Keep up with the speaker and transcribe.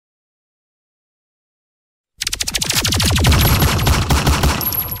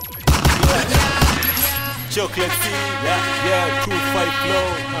chocolate tea, yeah, 2-5 flow,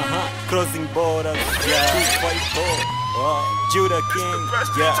 crossing borders, yeah, 254, Judaking,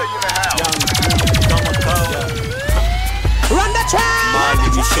 yeah, young Judah, kama kawa, run the track. Mali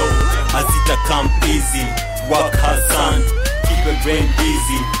ni show, hazita come easy, work hard son, keep your brain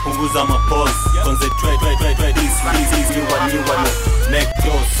busy, punguza mapose, concentrate, easy, make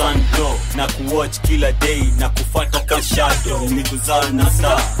your sun glow, na kuwatch kila day, na kufata ka shadow, miguzao na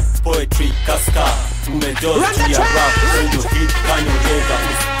star, poetry kaska, umedozi ya rap, when you hit kanyo rega,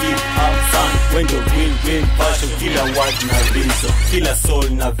 give up son, when you real passion, kila word na vision, kila soul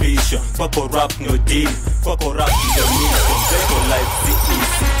na vision, kwako rap no deal, kwako rap no mission, zeko life si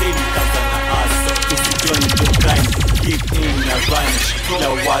easy, daily kaza na hustle, usijoni to grind, give in na rhyme, kila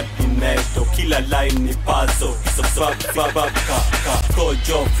word ni meto, kila line ni puzzle,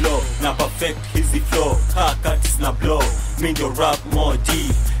 kojo flow, na perfect hizi flow, katis na blow, mindio rap more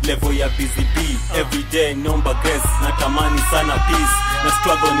deep, level ya busy bee, everyday number guess, natamani sana peace, na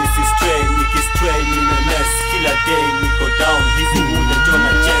struggle nisi stray, nikistray nime mess, kila day niko down, hizi muda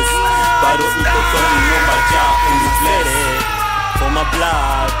jona chest, bado iko koni number ja, bless, for my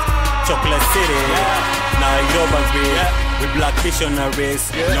blood, chocolate city, Nairobi, with black missionaries,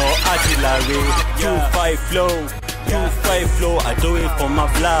 no artillery, 2-5 flow, 2-5 flow, I do it for my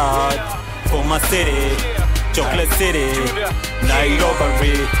blood, for my city, chocolate city,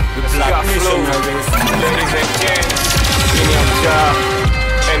 Nairobi, with black missionaries. Ladies and gents, give me a job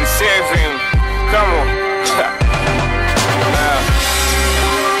and save him. Come on.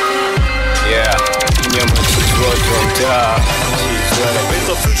 Yeah, give me a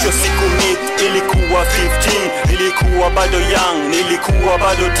Bezo future siku meet, ilikuwa 15, ilikuwa bado young, nilikuwa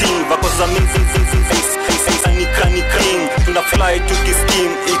bado teen, vako za ni clean, tuna fly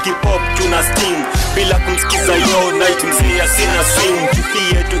tukiskim, ikipop tuna steam, bila kumsikiza yo night mzia sina swing,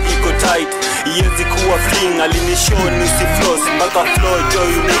 kipi yetu iko tight, yezi kuwa fling, alinishow nisi floss, mpaka flow joy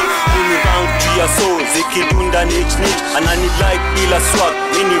unique, mini rank juu ya soul, zikidunda niche, anani like bila swag,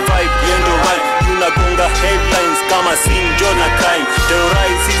 mini vibe, yendo right, tunagonga headlines, kama sin Jonah crime,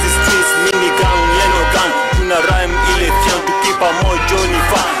 terrorize hizi streets, mini gang, yellow gang, tuna rhyme ile fian, tukipa mojo ni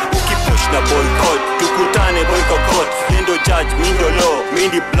fan, ukipush na boycott, tukutane boycott, yendo judge, mindo law,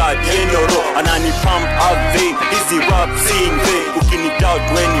 mindi blood, yendo raw, anani pump up vein, easy rap, sing vein, ukini doubt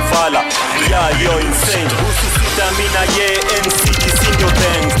when ni fala, yeah, you're insane, ususita mina ye, NCT, sindo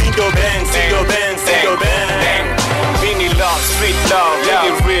bang, Mini love, street love, mini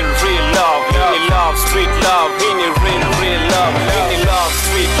real love, mini love, street love, mini real love, mini love,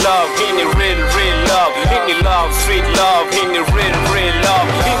 street love, mini real love, mini love, street love, mini real love,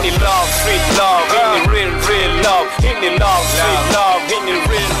 mini love, street love, mini real love, mini love, street love, mini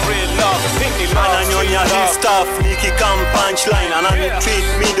real love, mini love. Ananyonya his stuff, nikikam punchline, anani treat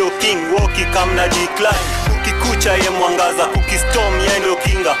middle king, walkie kam na decline, ukikucha ye mwangaza, ukistorm yendo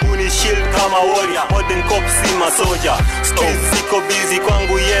kinga, uni shield kama warrior, modern cop si masoja, streets ziko busy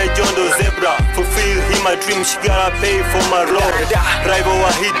kwangu ye jondo zebra, fulfill him a dream, she gotta pay for my road, rival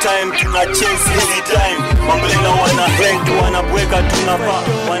wa hit time, tuna chase every time, mamblena wana hate, wanabweka tunapa,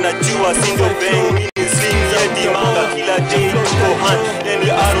 wanajua sindo bang, mini swing yeti manga, kila day tuko hand, any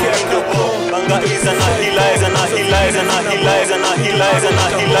arrow in the bow, banga iza na hiliza na hiliza na hiliza na hiliza na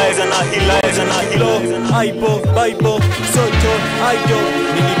hiliza na hiliza na hiliza. Aibo, Bible, Soto, Aido,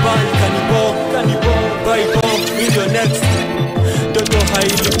 Nilibal, Cannibal, Bible, Video Next. Toto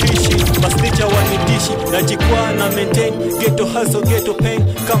hailipishi, masnicha wanidishi, najikwa na maintain, ghetto hustle, ghetto pain,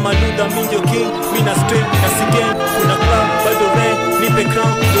 kama Luther, Minjo King, mina strain, na sigen, kuna club, bado rain, nipe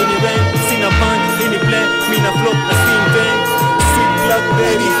crown, doni rain, sina band, hini plan, mina flow, na sing vain, sweet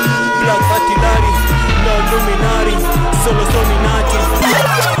blackberry, black artillery, no luminary, solo dominati.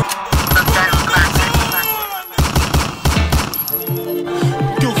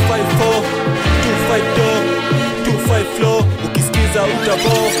 2-5 flow, ukisikiza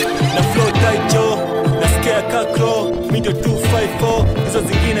utabo, na flow tight jo, na scare kakro, mindio 254, hizo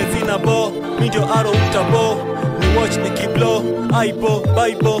zingine zina bo, mindio arrow utabo, ni watch ni kiblo, aibo,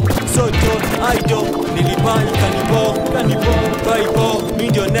 Bible, Soto, Aido, nilibali Cannibal, Bible,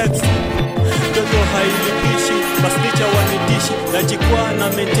 mindio next. Toto hailipishi, masnicha wanidishi, najikwa na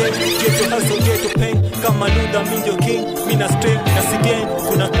maintain, ghetto hustle, ghetto pain, kama Luther, Minjo King, mina strain, na sigen,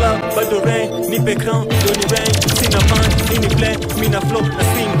 kuna club, bado rain, nipe crown, doni rain, sina band, hini plan, mina flow, na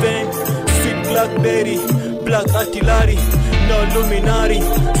sing vain, sweet blackberry, black artillery, no luminary,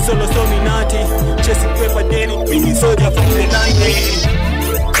 solo dominati, chasing paper daily, mini soldier from the 90s,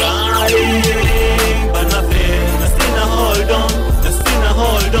 crying, but nothing, I still hold on,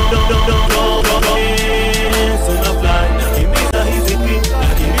 so na fly, nakimbiza hizi pin,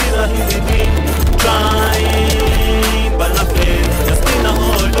 trying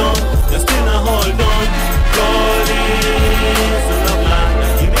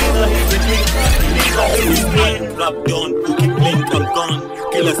rap don, ukiblink I'm gone.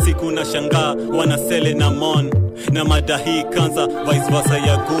 Kila siku na shangaa, wanasele na mon. Na mada hii kanza, vice versa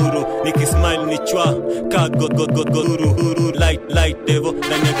ya guru. Nikismile ni chwa, ka guru. Light devil,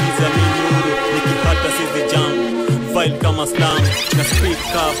 ndani ya giza minuru. Nikipata sizi jam, file kama slam. Na speak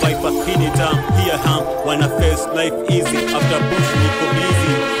ka viper, hini tam. Here ham, wanna face life easy. After push, niko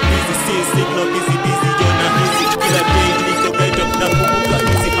busy. Busy see signal, busy jona hizi. Kila day niko beto, na kumbuka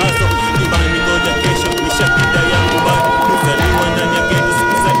hizi haso. Imani ngoja kesho, nishapita yangu bado. Kuzaliwa ndani ya ghetto,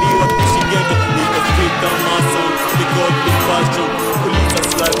 sikuzaliwa kuishi ghetto. Niko free kama son, niko the fashion. Kuliza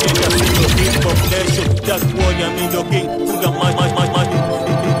slageta, siko hip hop nation. Jack Warria, mindo king, kuga mad.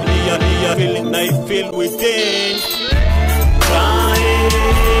 Lia, feeling I feel within. Trying,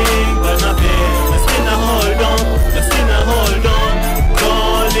 but nothing. Let's hold on.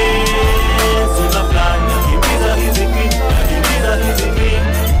 Calling, sina plan. Nakimbiza hizi green.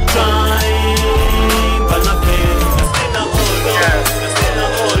 Trying, but nothing. Let's hold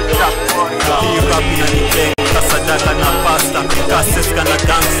on. Hii rap inanipeng, kasadaka na pasta. Kaseska na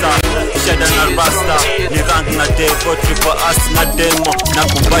gangsta, shada na rasta. Ni rank na devo, triple ass na demo. Na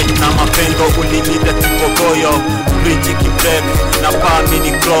kumbite na mapengo, ulinida kipogoyo. Bridge kibreak, na power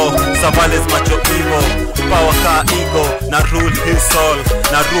mini grow. Savales macho evo, power ka ego. Na rule his soul,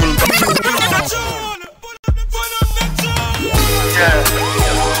 na rule.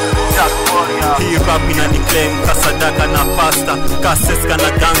 Hii rap inaniclaim, kasadaka na pasta. Kaseska na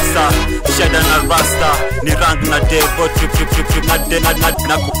gangsta, shada na rasta. Ni rank na devo, trip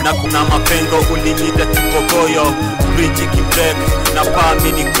na mapengo, ulinida kipogoyo. Bridge kibreak, na power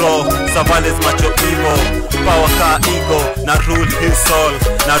mini grow. Savales macho evo, power ka ego. Na rule his soul,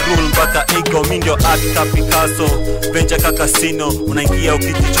 na rule mpaka ego. Mindio art ka Picasso, venja ka casino. Unaingia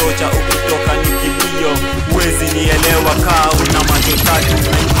ukijichocha, ukitoka ni kilio. Uwezi nielewa kaa una macho tatu.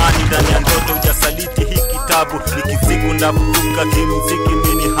 Na imani ndani ya ndoto ujasaliti hii kitabu. Nikisiku ndabuka kimziki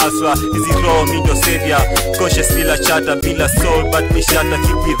mini haswa. Hizi roho mindio savior, conscious bila chata, bila soul but mishata.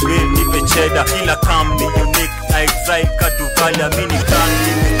 Keep it real, nipe cheddar. Kila kam ni unique, na exile kaduvalia. Mini kan,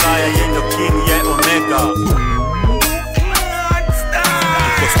 mini kaya, yendo king, yeah omega.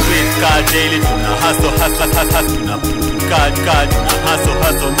 Street car daily, tuna hustle, tuna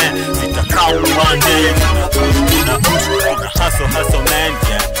hustle, man. Sita count one day, tuna hustle, man,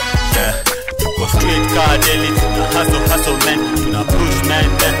 yeah. Go street car daily, tuna hustle, man. Tuna push, man,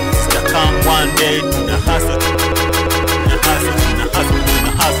 yeah. Sita count one day, tuna hustle,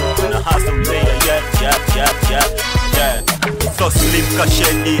 yeah. So slim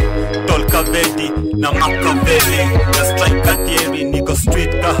kashedi, tol kavedi, na makaveli. Na strike katieri, niko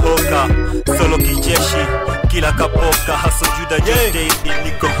street kahoka. Solo kijeshi, kila kapoka. Haso juda jitedi,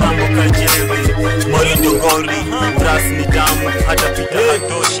 niko hambo kajeri. Mori ndogori, ras ni damu. Hata pita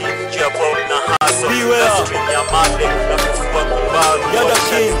hatoshi, jia bob na haso. Na string ya male, na kufua kumbaru. Yada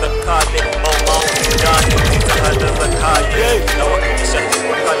king, na kale, mau ndani. Kita hata za kaya, na wakitisha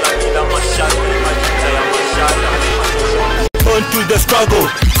kala kila mashaka. Majita ya mashaka. On to the struggle,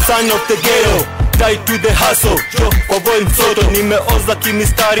 son of the ghetto. Die to the hustle, kwa voice msoto. Nimeoza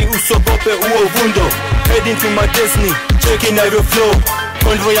kimistari, usogope uo vundo. Heading to my destiny, checking out your flow.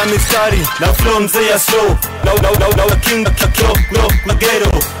 Convoy ya mistari, na flow mzee ya slow. Now king na ghetto.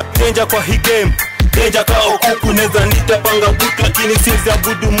 Danger kwa hii game, danger ka okuku. Neza nitapanga butu, lakini sizi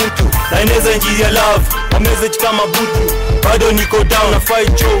abudu mtu. Na ineza njiri ya love, a message kama butu. Bado niko down, na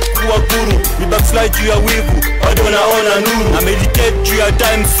fight Joe kuwa guru. Ni backslide juu ya wivu, bado naona nuru. Na meditate juu ya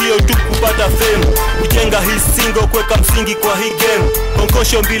time, sio tu kupata fame. Kujenga hii single, kweka msingi kwa hii game.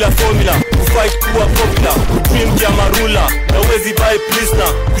 Concussion bila formula, kufight kuwa popular. Dream ya marula, na wezi buy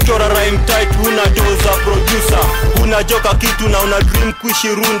listener. Kuchora rhyme tight, huna doza producer. Huna joka kitu na una dream kuishi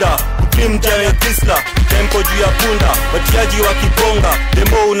runda. Dream jaya Chrysler, tempo juu ya punda. Watiaji wa kibonga,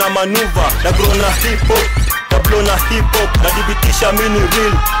 demo una manuva. Na grow na hip hop, tablo na hip hop. Nadibitisha mini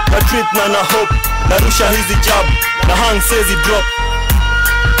real, na trip na hope. Narusha hizi jab, na hang says it drop.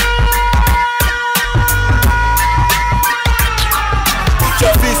 Put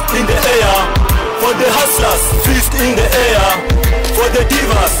your fist in the air, for the hustlers, fist in the air. For the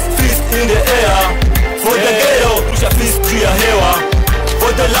divas, fist in the air. For the ghetto, push your fist to your hewa.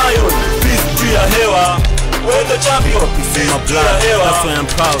 For the lion, fist to your hewa. For the champion, fist to your hewa. That's why I'm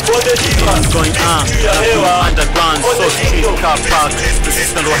proud. For the divas, going on, underground, so street, car park.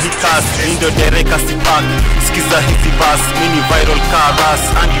 Resistant wa hii cast, indo dereka si park. Skiza hizi bus, mini viral car ras.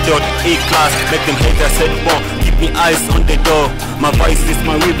 Antidote, A-class, make them haters head bomb. Keep me eyes on the door. My voice is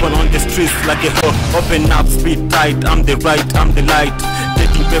my weapon on the streets like a hoe. Open up, speed tight, I'm the right, I'm the light.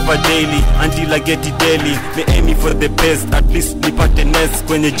 Taking paper daily, until I get it daily. Me aiming for the best, at least nipate mess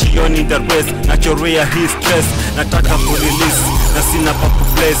kwenye jioni the rest. Nachorea hii stress, nataka kurelease na sina pa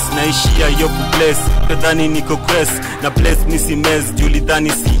kubless. Naishia yo kubless, kadhani niko cress na bless nisi mess. Julidhani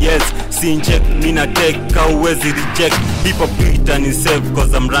si yes, si inject mina take, kauwezi reject. Hip hop beat and save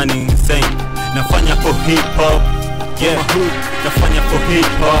cause I'm running insane. Nafanya for hip hop, yeah. Nafanya for hip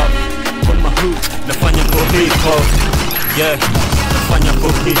hop, nafanya for hip hop, yeah. Nafanya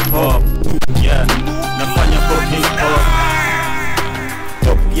for hip hop, yeah. Nafanya for hip hop.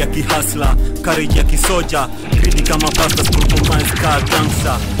 Top ya kihasla, courage ya kisoja, greedy kama pasta, compromise ka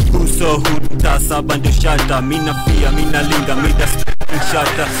gangsta. Uso huta saba ndio shata, mina fia, mina linga, mida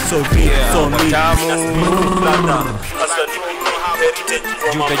shata. So real, so me, plata.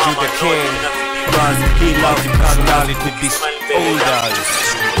 Judaking, personality with this olders.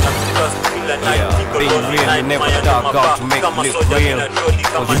 Yeah, being real, you never dark out to make it look real.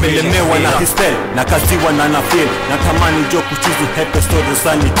 Nimelemewa na histel, na kaziwa na nafil. Natamani jo kuchizi hepe story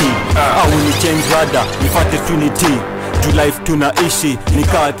sanity. Au ni change rada, nifate trinity. Juu life tunaishi,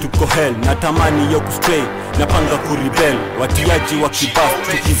 nikaa tuko hell. Natamani yo kustray, napanga kurebel. Watiaji wa kibaf,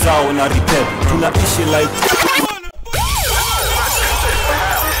 tukizao na repel. Tunaishi life.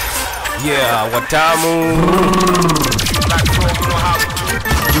 Yeah, watamu.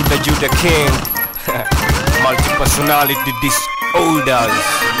 Judaking, multi-personality disorders.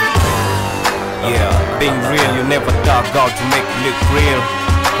 Yeah, being real, you never dark out to make it look real.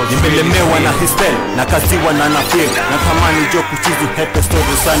 Nimelemewa na histel, na kaziwa na nafil. Natamani jo kuchizi hepe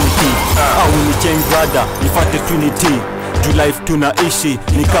story sanity. Au ni change brother, nifate trinity. Juu life tunaishi,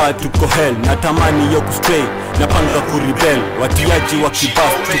 nikaa tuko hell. Natamani yo kustray, napanga kurebel. Watiaji wa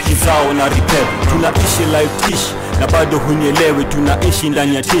kibaf, tukizao na repel. Tunaishi life tish, na bado hunielewi. Tunaishi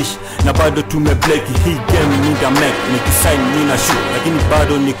ndani ya tish, na bado tumebleki. Hii game nida make, nikisign nina shoot. Lakini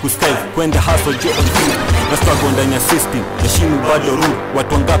bado ni kustay, kwenda hustle jo on foot. Na struggle ndani ya system, heshimu bado root.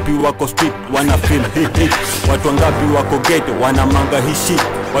 Watu wangapi wako street, wana feel hit. Watu wangapi wako gate, wana manga hii shit.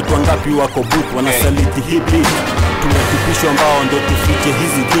 Watu wangapi wako boot, wana saliti hii beat. Tumetupishwa mbao ndo tufiche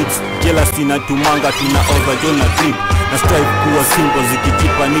hizi beats. Jealousy na tumanga, tuna overjoy na drip. Na strive kuwa simple,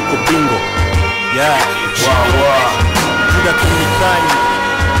 zikijipa niko bingo. Yeah, Wow. Judaking crime,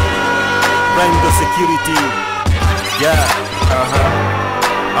 crime the security. Yeah,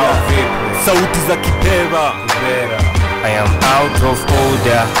 sauti za kipera. I am out of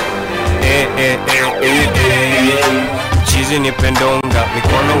order. Chizi ni pendonga,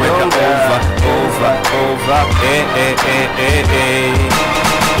 mikono weka over.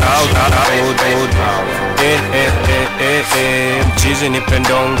 Out of order. Chizi ni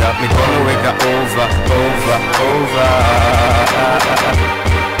pendonga, mikono weka over.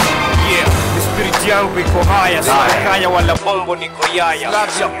 Yeah, spirit yangu iko haya, sina kaya wala bombo, niko yaya.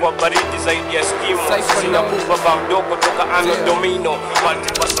 Kisha kwa baridi zaidi ya skimu, sina kubaba mdogo toka ano domino.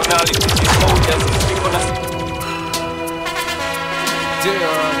 Multi-personality disorders, niko na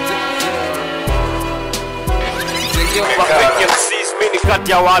mini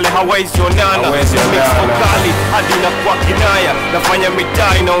kati ya wale hawezi onana. Mix vokali hadi na kwa kinaya. Nafanya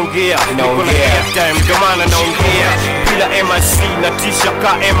mitaa inaongea, niko na airtime ndio maana naongea. Bila MIC natisha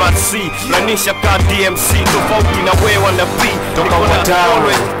ka MRC, nanisha ka DMC. Tofauti na wewe na B, toka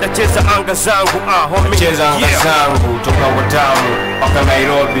watamu. Nacheza anga zangu, homie. Cheza anga zangu, toka watamu mpaka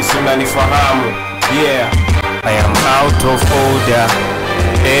Nairobi, si unanifahamu. Yeah, I am out of order.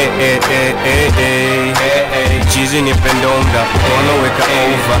 Chizi ni pendonga, mkono weka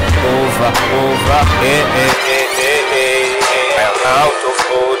over. I am out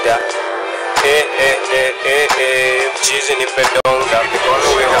of order. Chizi ni pendonga, mkono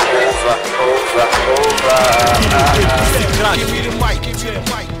weka over. Give me the mic.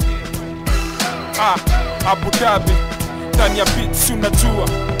 Abu Dhabi, ndani ya beats unajua.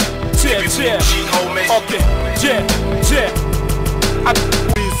 Okay,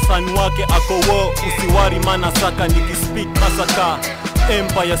 Fan wake ako wo, usiwari mana saka. Nikispeak masaka,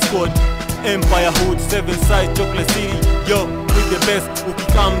 Empire Squad, Empire Hood, 7 side chocolate city. Yo, with the best,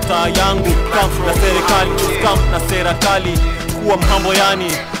 ukikam taa yangu. Kam na serikali, uskam na serakali. Kuwa mhambo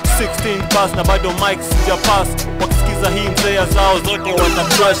yani 16 pass na bado mic sija pass. Wakisikiza hii mzea zao zote wata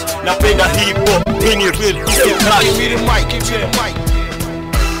trash. Napenda hip hop, hii ni real, isi trash. give me the mic.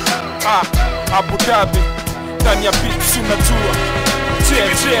 Abu Dhabi, ndani ya beats unajua.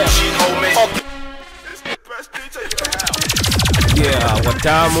 Okay. Yeah,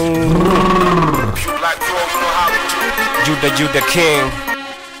 watamu. Judaking.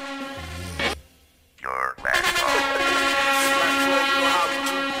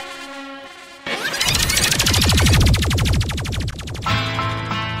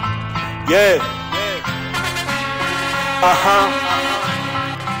 Yeah.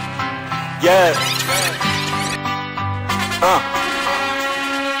 Yeah.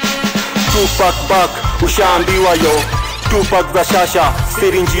 Tupac back, ushaambiwa yo. Tupac za shasha,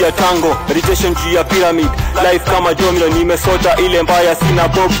 siri njia ya tango, meditation njia ya pyramid. Life kama domino, nimesota ile mbaya. Sina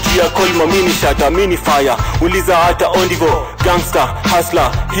bob njia kolmo, mini shata, mini fire. Uliza hata ondivo, gangster,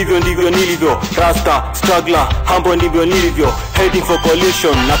 hustler. Hivyo ndivyo nilivyo, rasta, struggler. Humble ndivyo nilivyo, heading for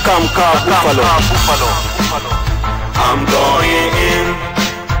collision. Na kamka buffalo. I'm going in,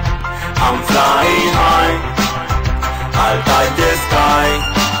 I'm flying high. I'll touch the sky,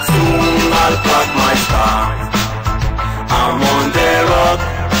 soon I'll crack my star. I'm on the rock,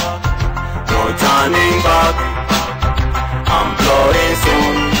 no turning back. I'm blowing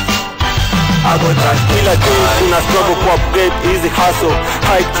soon. I got that killer day, kuna struggle kwa upgrade, easy hustle.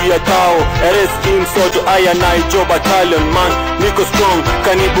 Hike jia tao, RS team soto, I job battalion. Man, niko strong,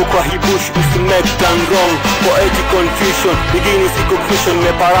 kanibu kwa hibush, usimek done wrong. Poetic confusion, bigini siko cushion.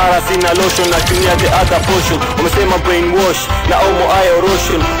 Meparara sina lotion, na tumia the other portion. Umesema brainwash, na omo eye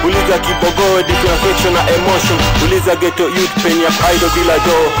erosion. Uliza kibogoe, different affection na emotion. Uliza ghetto youth, pen ya idol bila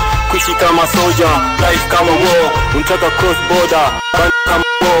door. Kuishi kama soldier, life kama war. Untaka cross border, band kama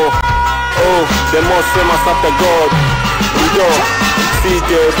war. Oh, the most famous after God. We go, see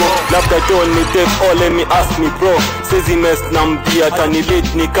the bro. Love that don't me take all, let me ask me bro. Says he mess nambi ata ni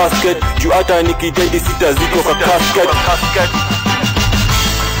lit ni casket. Ju ata ni kijedi sita ziko ka casket.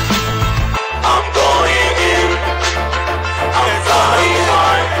 I'm going in, I'm flying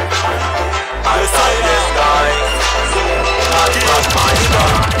high. I'll touch the sky, I'll cross my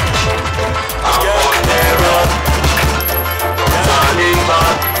star. I'm on the road, no turning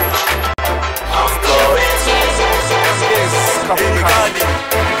back.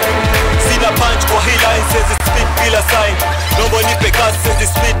 Sina punch kwa hii line, says it's speed bila sign. Nombo nipe kasi, says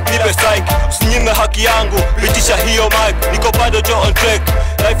it's speed nipe psych. Usinyime haki yangu, pitisha hiyo mic. Niko bado jo on track,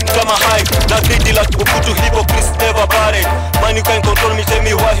 life ni kama hike. Na gridi la tukutu hypocrite never buried. Man you can control me, tell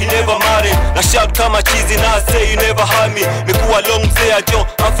me why he never married. Na shout kama cheesy, na say you never had me. Mekuwa long mzea jo,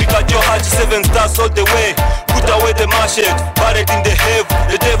 Africa jo hachi 7 stars all the way. Put away the machete, buried in the have,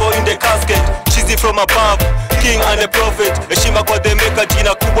 the devil in the casket. Cheesy from above, king and a prophet. Heshima kwa the maker,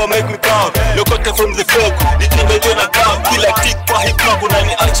 jina kubwa make me proud. Lokote from the flock, nitimbe jona cloud. Kila tick kwa hip hop,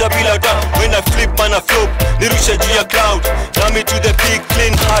 unaniacha bila doubt. When I flip man I flop, nirusha jia cloud. Nami to the peak,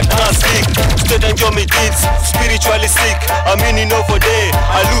 clean heart na sick. Straight and enjoy me deeds, spiritually sick. Amini no for day,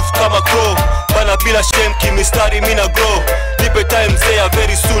 aloof kama crow. Bana bila shame, kimistari mina grow. Nipe time say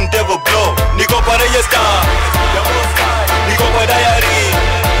very soon devil blow. Niko kwa register, niko kwa diary.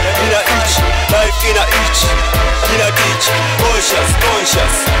 In a itch, life in a itch, in a ditch, conscious.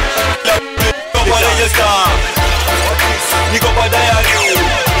 Niko kwa register, niko kwa diary.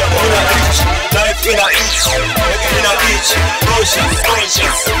 In a itch, life in a itch, in a ditch,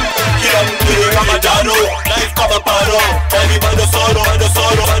 conscious. Kila mtu ni kama dano, life kama paro. Nani bando soro.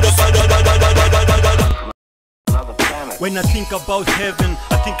 When I think about heaven,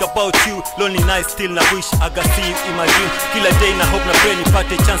 I think about you. Lonely nights still na wish I could see you in my dream. Kila day na hope na pray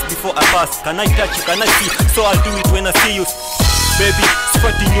nipate chance before I pass. Can I touch you, can I see? So I'll do it when I see you. Baby,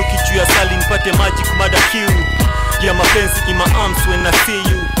 sipati nyuki juu ya sali nipate magic mada kiu. Yeah, mapenzi in my arms when I see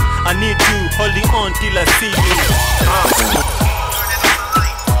you. I need you, holding on till I see you.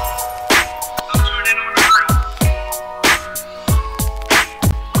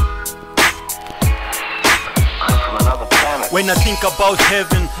 When I think about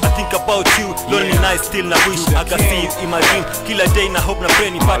heaven, I think about you. Lonely nights still na wish I could see you in my dream. Kila day na hope na pray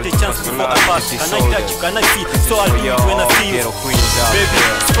nipate chance before I pass. Can I touch you, can I see? So I'll do it when I see you. Baby,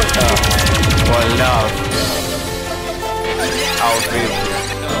 one love, our baby.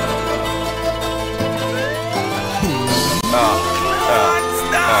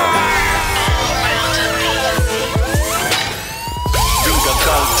 Binga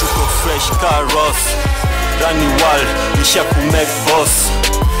girl, chuko fresh car Ross. Rani wall, nisha kumek boss.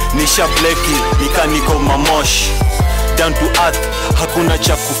 Nisha bleki, nika niko mamosh. Down to earth, hakuna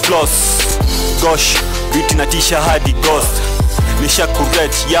cha kufloss. Gosh, beauty na tisha hadi ghost. Nisha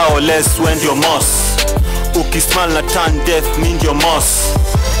kuret, yao less when you're moss. Ukismal na turn deaf, mean your moss.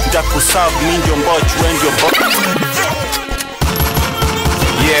 Ndakuserve, mean your mbotch when you're boss.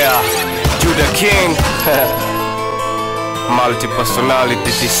 Yeah, Judaking.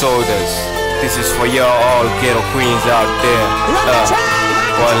 Multi-personality disorders. This is for y'all all ghetto queens out there.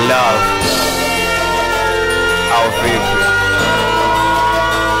 One love, our baby.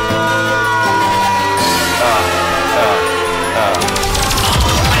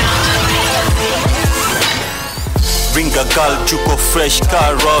 Bring a girl, chuko fresh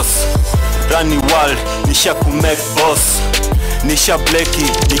car Ross. Rani wall, nisha kumek boss. nisha bleki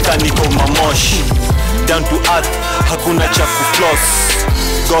nikaniko mamoshi. Down to earth, hakuna cha kufloss.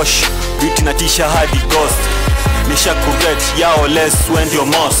 Gosh, beauty natisha hadi ghost. Nisha kuret, yao less when your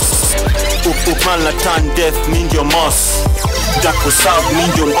moss. Upman na turn death, mean your moss. Dako serve,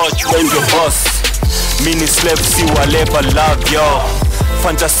 mean your watch when your boss. Mini slave, see whatever love yo.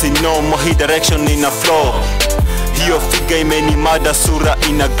 Fantasy no more, he direction in a flow. Hiyo figure imeni mada sura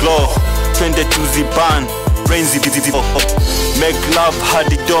in a glow. Twende to ziban, brains make love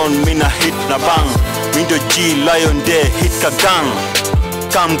hadi dawn, mina hit na bang. Mindo G, lion day, hit ka gang.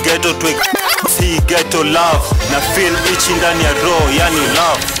 Come ghetto to see ghetto love. Na feel itchy ndani ya roho, yani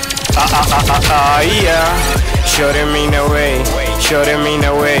love. Yeah. Show them in a way, show them in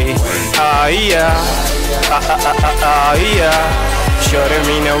a way. Yeah. Yeah. Show them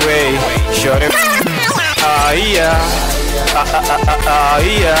in a way, show them. Yeah.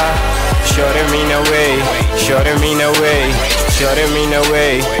 Yeah. Show them in a way, show them in a way, show them in a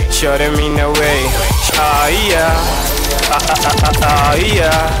way, show them in a way. Yeah.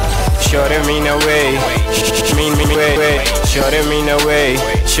 Yeah. Show them in a way, show them in a way,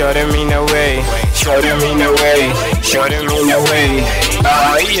 show them in a way, show them in a way, show them in a way.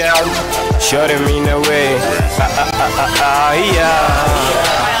 Yeah. Show them in a way. Yeah.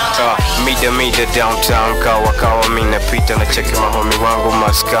 Mida downtown kawa mina pita na cheki mahomi wangu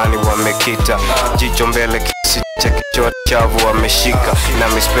maskani wamekita. Jicho mbele kisi cheki chwa chavu wameshika. Na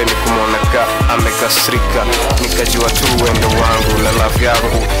mispendi kumona ka amekasrika. Nikajua tu wendo wangu na love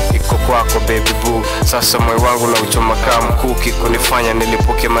yangu iko kwako baby boo. Sasa moyo wangu na uchoma kama mkuki kunifanya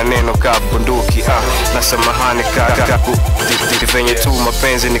nilipoke maneno ka bunduki. Na samahani kaka venye tu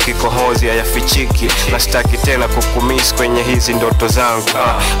mapenzi nikikohozi hayafichiki. Na sitaki tena kukumiss kwenye hizi ndoto zangu.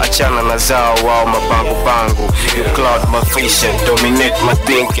 Achana na zao wao mabangu bangu. You cloud my vision, dominate my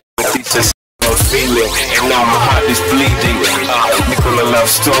thinking. No feeling, and now my heart is bleeding. Niko na love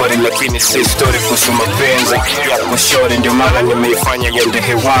story, lakini si story kuhusu mapenzi yako short, ndio maana nimeifanya yende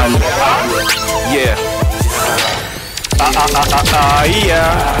hewani. Yeah.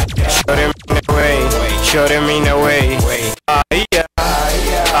 Yeah. Show them in a way, show them in a way. Yeah.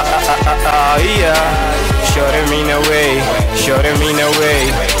 Yeah. Show them in a way, show them in a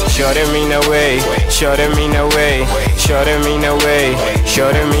way, show them in a way, show them in a way, show them in a way,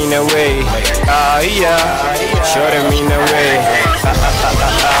 show them in a way. Yeah. Show them in a way.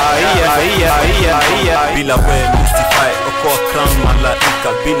 Yeah. Bila we mystify, okoa crown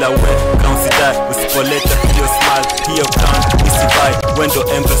malaika. Bila we crown sidai, usipoleta hiyo smile, hiyo crown isivai. Wendo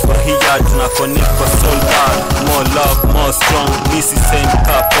embrace kwa hiya, tunaconnect kwa soul bar. More love, more strong, misi same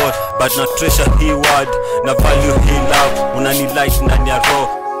couple. But na treasure hii word, na value hii love. Unani light ndani ya roho,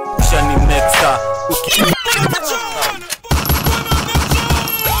 ushani nexa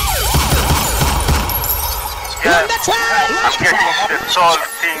Run the track. I'm getting the soul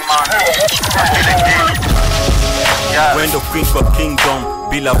thing, man. I'm feeling deep. Yeah. Wendo queen kwa kingdom.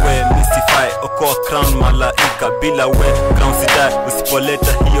 Bila we mystify, okoa crown malaika. Bila we crown sidai,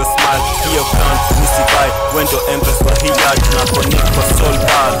 usipoleta hiyo smile, hiyo crown misify. Wendo embrace kwa hiya, tunaconnect kwa soul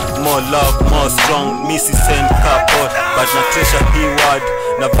bar. More love, more strong, misi same couple. But na treasure hii word,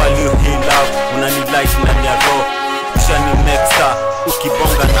 na value hii love. Unani like ndani ya roho, ushani nexa.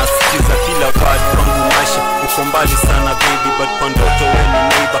 Ukibonga na sikiza kila word. Kwangu maisha uko mbali sana baby, but kwa ndoto we ni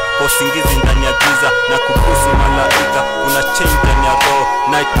neighbor. Kwa usingizi ndani ya giza na kubusu malaika. Una change ndani ya roho,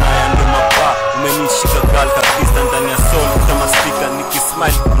 nightmare ndo mapaa. Umenishika girl kabisa ndani ya soul kama speaker.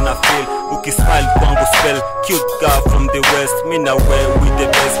 Nikismile una feel, ukismile kwangu spell. Cute girl from the west, me na we with the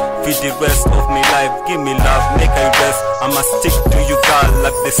best. Feed the rest of my life, give me love, make I rest. I'ma stick to you girl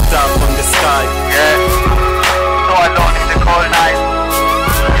like the star from the sky. Yeah. So alone in the cold night.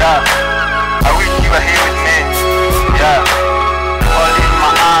 Yeah. I wish you were here with me. Yeah. Holding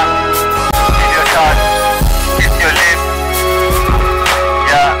my arm, feel your touch, kiss your lips.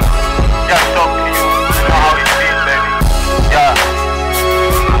 Yeah. Just talk to you, know how it feels, baby. Yeah.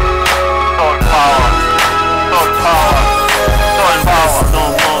 Soul power, soul power, soul power. No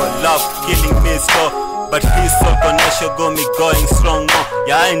more love killing me slow, but his soul connection got me going strong. No,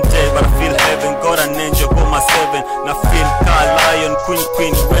 yeah I ain't dead, but I feel heaven. Got an angel, got my seven. Now feel car lion, queen,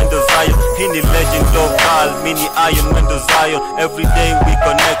 window Zion. Hini legend, love girl, mini iron, window Zion. Every day we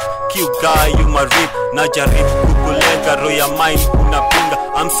connect. Cute guy, you my rip. Najarip, kukulenga, roya mine, unapinga.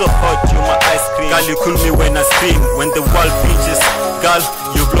 I'm so hot, you my ice cream. Girl, you cool me when I scream. When the world pinches, girl,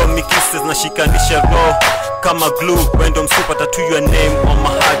 you blow me kisses. Na shikanisha roho kama glue. When I'm super, tattoo your name on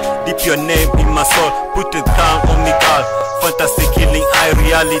my heart. Dip your name in my soul. Put it down on me, girl. Fantasy killing, I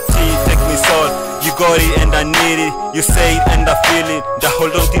reality. Take me soul. You got it and I need it. You say it and I feel it. Just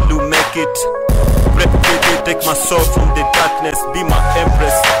hold on till you make it. Baby, take my soul from the darkness, be my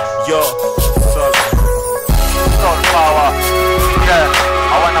empress. Yo, soul. Soul power. Yeah,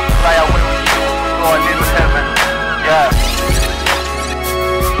 I wanna fly away with you to a little heaven. Yeah.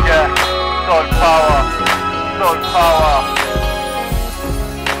 Yeah, soul power. Soul power.